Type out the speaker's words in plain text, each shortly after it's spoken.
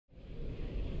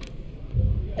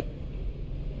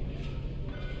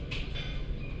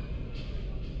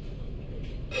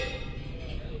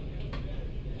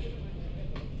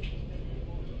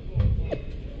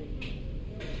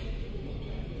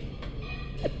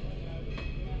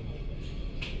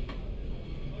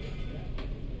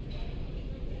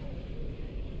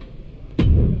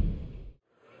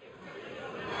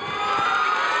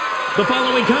The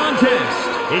following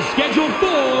contest is scheduled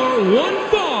for one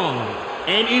fall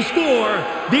and is for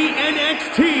the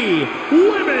NXT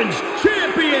Women's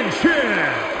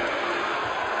Championship.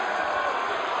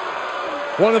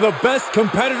 One of the best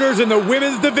competitors in the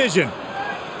women's division.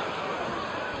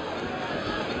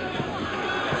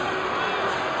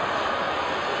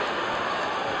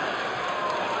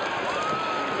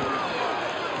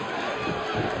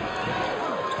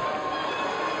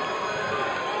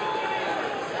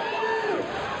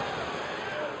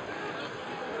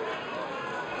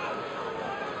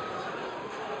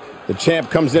 The champ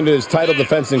comes into his title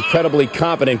defense incredibly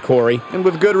confident, Corey. And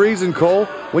with good reason, Cole.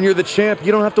 When you're the champ,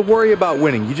 you don't have to worry about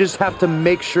winning. You just have to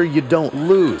make sure you don't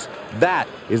lose. That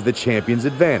is the champion's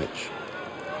advantage.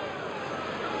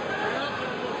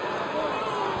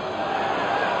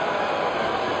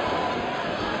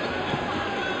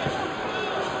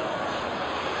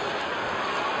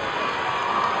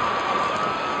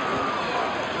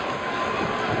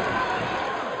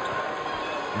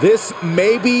 This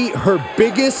may be her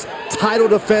biggest title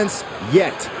defense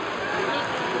yet.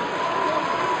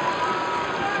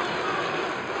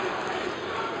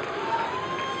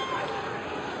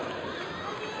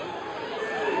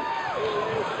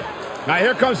 Now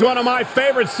here comes one of my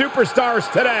favorite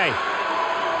superstars today.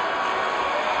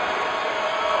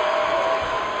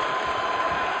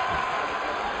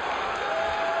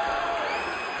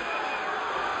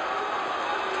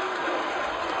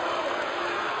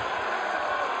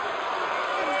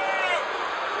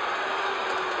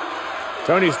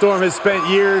 Toni Storm has spent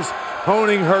years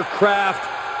honing her craft,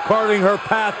 carving her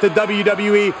path to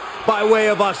WWE by way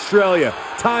of Australia.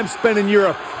 Time spent in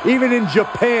Europe, even in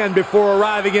Japan before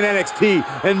arriving in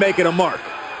NXT and making a mark.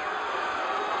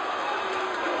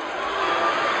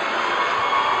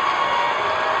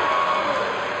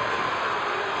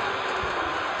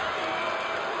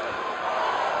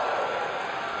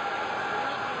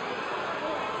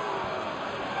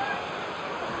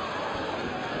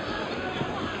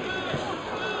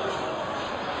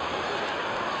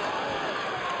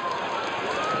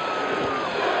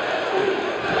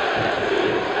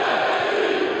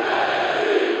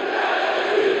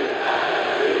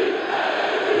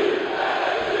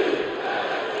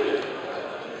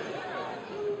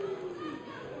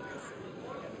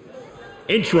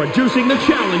 Introducing the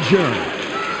challenger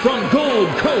from Gold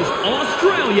Coast,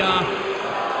 Australia,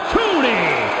 Toni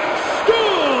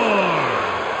Storm.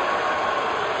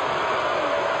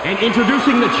 And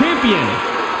introducing the champion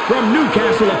from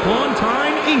Newcastle upon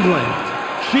Tyne, England,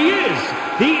 she is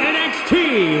the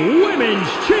NXT Women's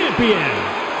Champion,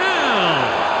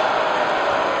 Elle.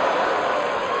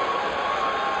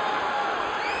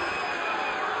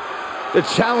 The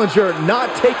challenger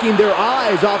not taking their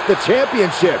eyes off the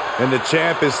championship. And the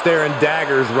champ is staring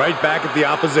daggers right back at the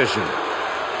opposition.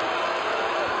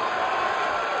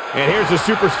 And here's a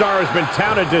superstar who's been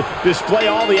touted to display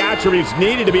all the attributes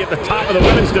needed to be at the top of the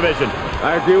women's division.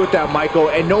 I agree with that, Michael.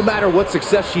 And no matter what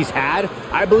success she's had,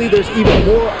 I believe there's even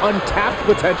more untapped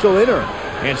potential in her.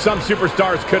 And some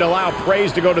superstars could allow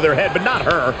praise to go to their head, but not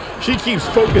her. She keeps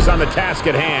focus on the task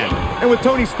at hand. And with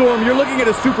Toni Storm, you're looking at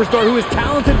a superstar who is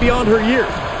talented beyond her years.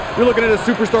 You're looking at a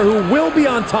superstar who will be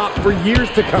on top for years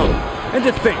to come. And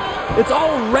to think, it's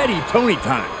already Toni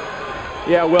time.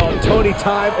 Yeah, well, Toni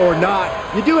time or not,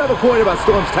 you do have a point about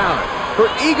Storm's talent. Her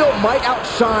ego might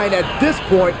outshine at this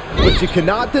point, but you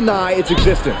cannot deny its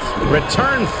existence.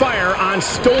 Return fire on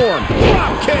Storm.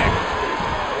 Drop kick.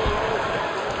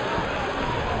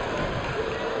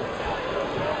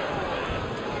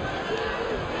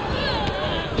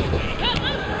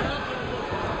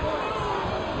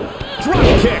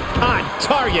 Drop kick on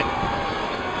target.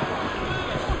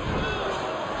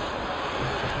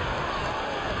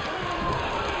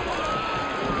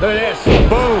 Look at this.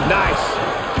 Boom. Nice.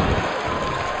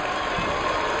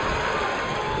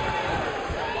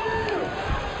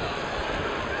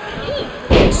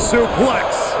 Suplex.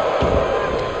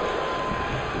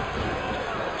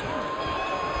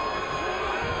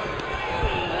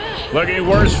 Looking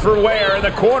worse for wear in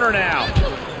the corner now.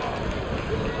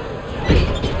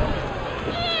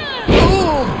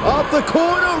 Boom! Off the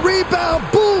corner, rebound,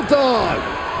 Bulldog!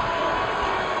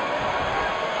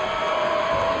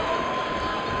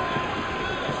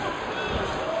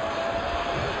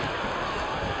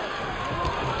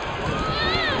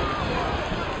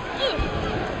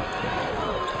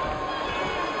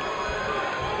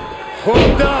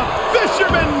 Hooked up,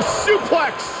 fisherman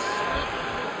suplex.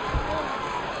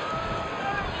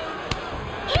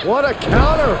 What a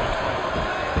counter!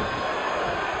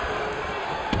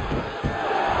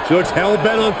 She looks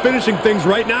hell-bent on finishing things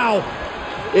right now.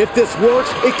 If this works,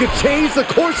 it could change the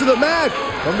course of the match.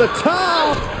 From the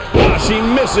top. Oh, she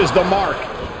misses the mark.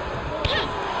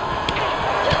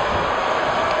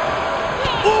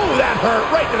 Ooh, that hurt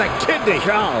right to the kidney.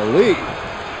 Golly.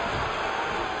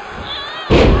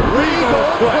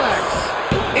 Regalplex.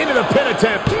 Into the pin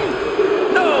attempt.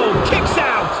 No, kicks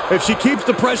out. If she keeps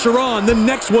the pressure on, the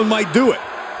next one might do it.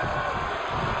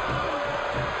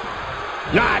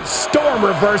 Storm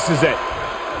reverses it.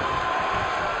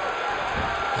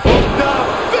 The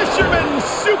Fisherman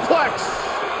Suplex.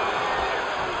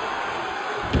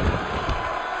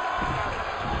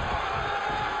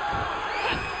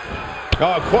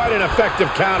 Oh, quite an effective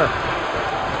counter.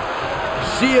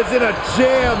 She is in a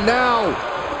jam now.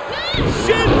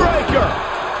 Shinbreaker.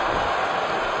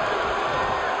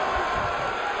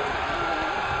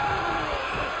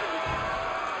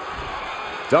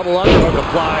 Double underhook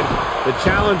applied. The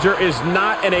challenger is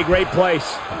not in a great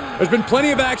place. There's been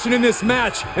plenty of action in this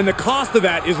match, and the cost of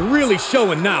that is really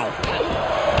showing now.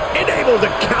 Able to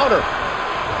counter.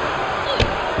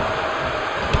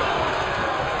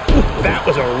 Ooh, that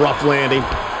was a rough landing.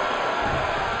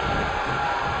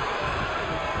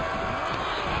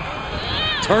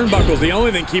 Turnbuckle's the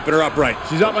only thing keeping her upright.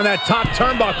 She's up on that top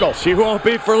turnbuckle. She won't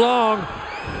be for long.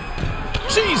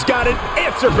 She's got an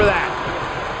answer for that.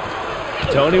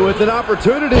 Tony with an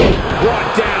opportunity.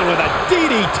 Brought down with a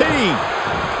DDT.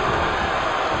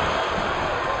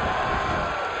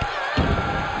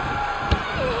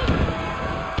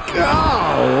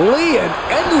 Golly, an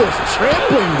endless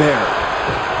trampling there.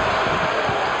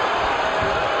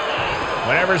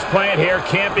 Whatever's playing here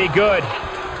can't be good.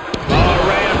 Oh,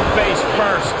 ran face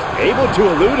first. Able to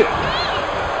elude it.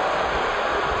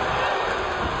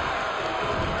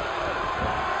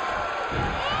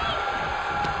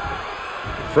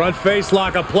 Front face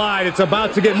lock applied. It's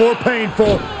about to get more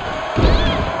painful.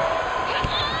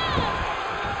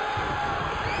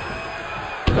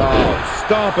 Oh,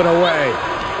 stomping away.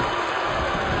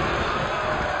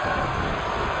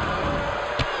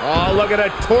 Oh, look at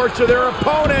her torture their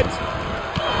opponent.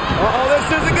 Uh-oh, this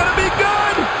isn't going to be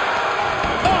good.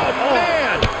 Oh,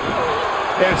 man.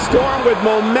 And Storm with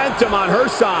momentum on her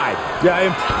side.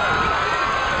 Yeah,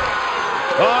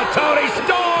 oh, Tony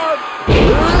Storm.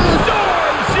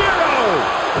 Storm Zero.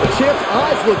 The champ's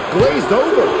eyes look glazed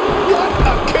over. What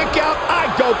a kick out. I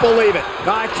don't believe it.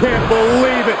 I can't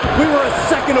believe it. We were a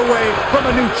second away from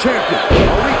a new champion.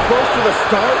 Are we close to the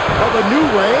start of a new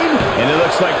reign? And it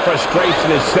looks like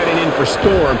frustration is setting in for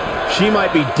Storm. She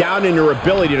might be down in her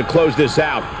ability to close this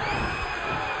out.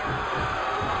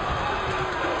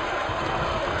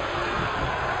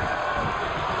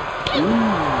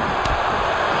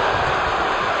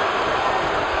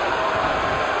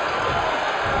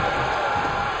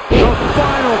 The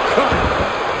final cut.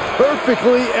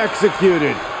 Perfectly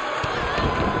executed.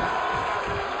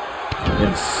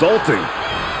 Insulting.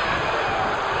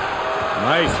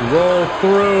 Nice roll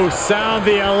through. Sound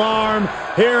the alarm.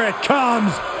 Here it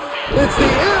comes. It's the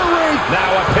air raid.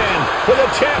 Now a pin for the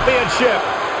championship.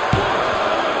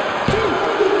 3,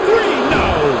 no.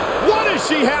 What does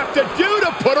she have to do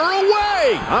to put her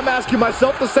away? I'm asking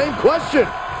myself the same question.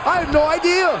 I have no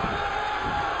idea.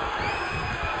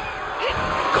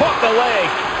 Caught the leg.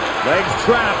 Legs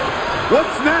trapped.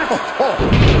 What's next? Oh,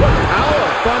 what power.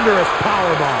 Thunderous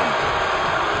powerbomb.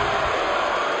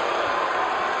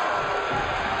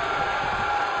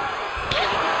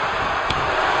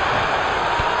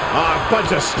 A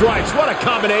bunch of strikes. What a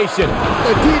combination.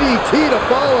 The DDT to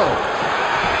follow.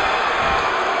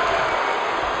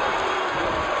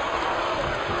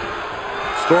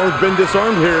 Storm's been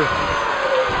disarmed here.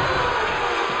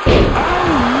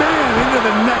 Oh, man, into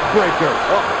the neck breaker.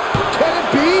 Oh, can it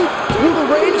be? Will the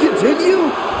reign continue?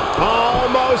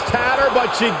 Almost had her,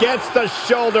 but she gets the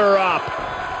shoulder up.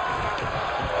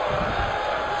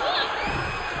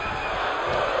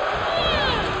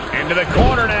 Into the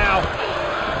corner now.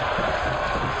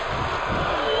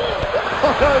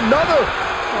 Another.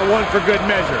 One for good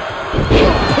measure.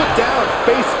 Put down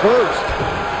face first.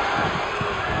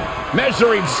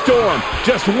 Measuring Storm,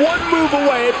 just one move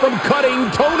away from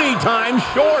cutting Tony time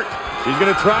short. She's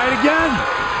going to try it again.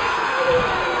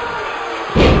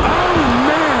 Oh,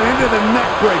 man, into the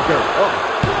neck breaker. Oh,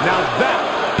 now that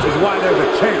is why they're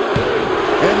the champ.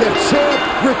 And the champ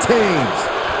retains.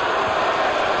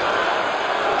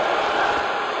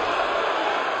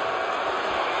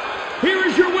 Here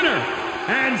is your winner,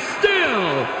 and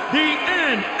still the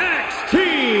NXT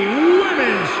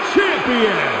Women's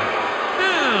Champion,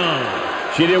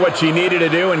 Elle. She did what she needed to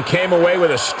do and came away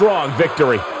with a strong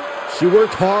victory. She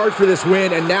worked hard for this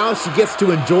win, and now she gets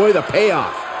to enjoy the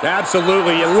payoff.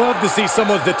 Absolutely. You love to see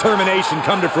someone's determination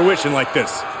come to fruition like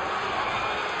this.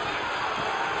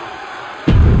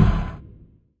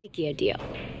 a deal.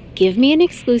 Give me an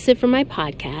exclusive for my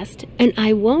podcast, and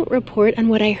I won't report on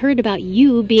what I heard about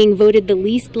you being voted the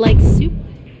least liked super...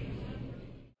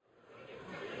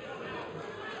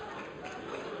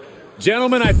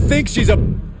 Gentlemen, I think she's a...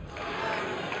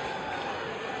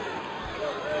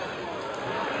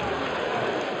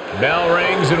 Bell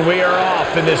rings and we are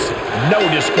off in this no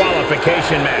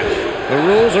disqualification match. The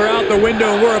rules are out the window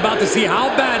and we're about to see how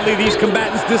badly these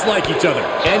combatants dislike each other.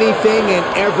 Anything and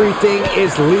everything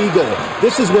is legal.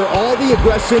 This is where all the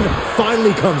aggression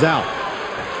finally comes out.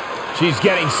 She's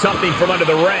getting something from under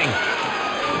the ring.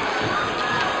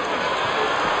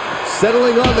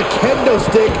 Settling on the kendo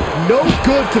stick. No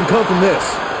good can come from this.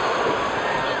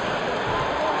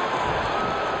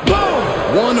 Boom!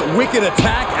 One wicked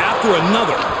attack after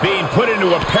another. Being put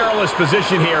into a perilous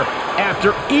position here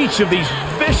after each of these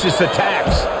vicious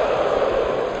attacks.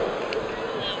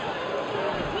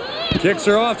 Kicks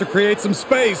her off to create some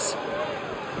space.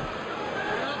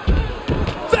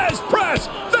 Fez press!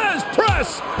 Fez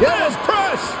press! Fez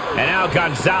press! And now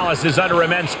Gonzalez is under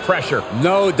immense pressure.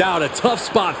 No doubt a tough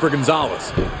spot for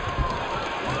Gonzalez.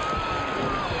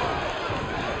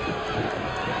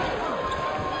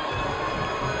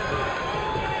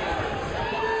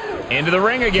 Into the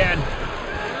ring again.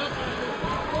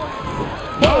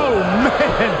 Oh,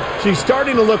 man! She's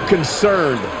starting to look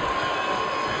concerned.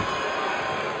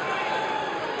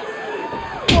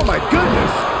 Oh, my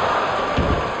goodness!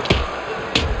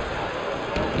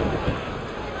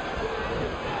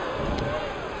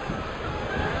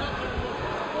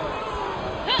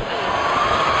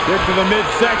 Kick to the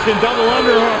midsection, double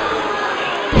underhook.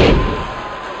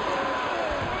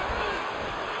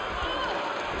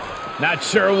 Not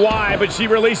sure why, but she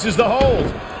releases the hold.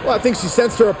 Well, I think she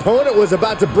sensed her opponent was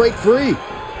about to break free.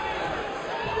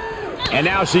 And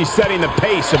now she's setting the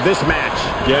pace of this match.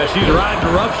 Yeah, she's riding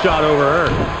a roughshod over her.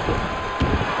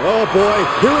 Oh, boy.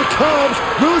 Here it comes.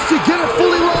 Will she get it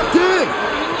fully locked in?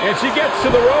 And she gets to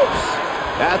the ropes.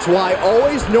 That's why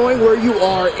always knowing where you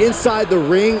are inside the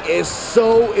ring is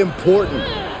so important.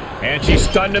 And she's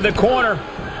stunned in the corner.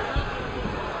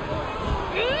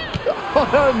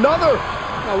 Another.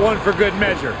 Got one for good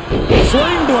measure.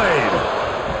 Sling blade.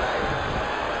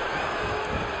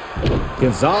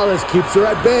 Gonzalez keeps her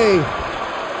at bay.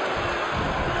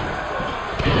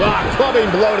 Clubbing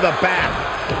blow to the back.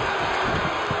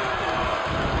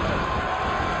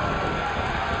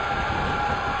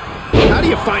 How do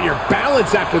you find your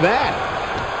balance after that?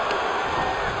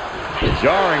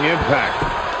 Jarring impact.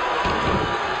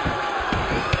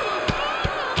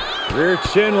 Rear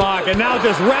chin lock, and now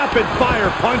just rapid fire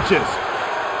punches.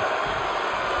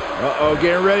 Uh-oh,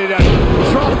 getting ready to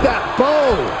Drop that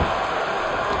bow.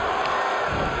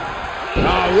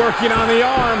 working on the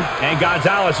arm. And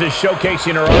Gonzalez is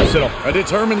showcasing her arsenal. A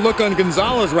determined look on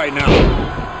Gonzalez right now.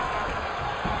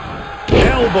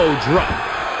 Elbow drop.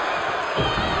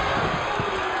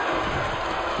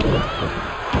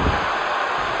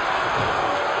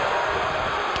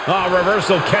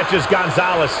 Reversal catches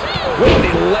Gonzalez with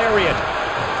the lariat.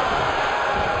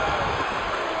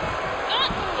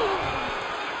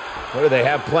 What do they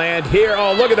have planned here?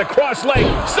 Oh, look at the cross leg.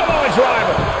 Samoa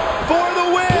driver for the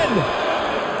win.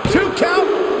 2 count.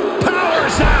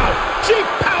 Powers out. She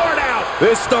powered out.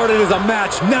 This started as a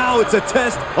match. Now it's a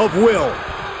test of will.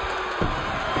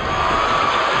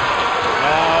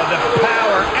 Oh, the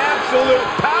power. Absolute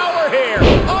power here.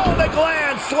 Oh, the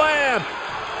gland slam.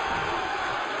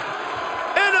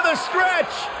 Into the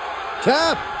stretch.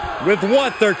 Tap. With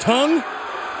what, their tongue?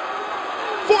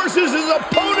 Forces his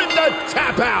opponent to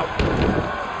tap out.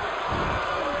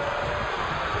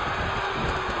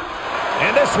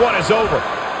 And this one is over.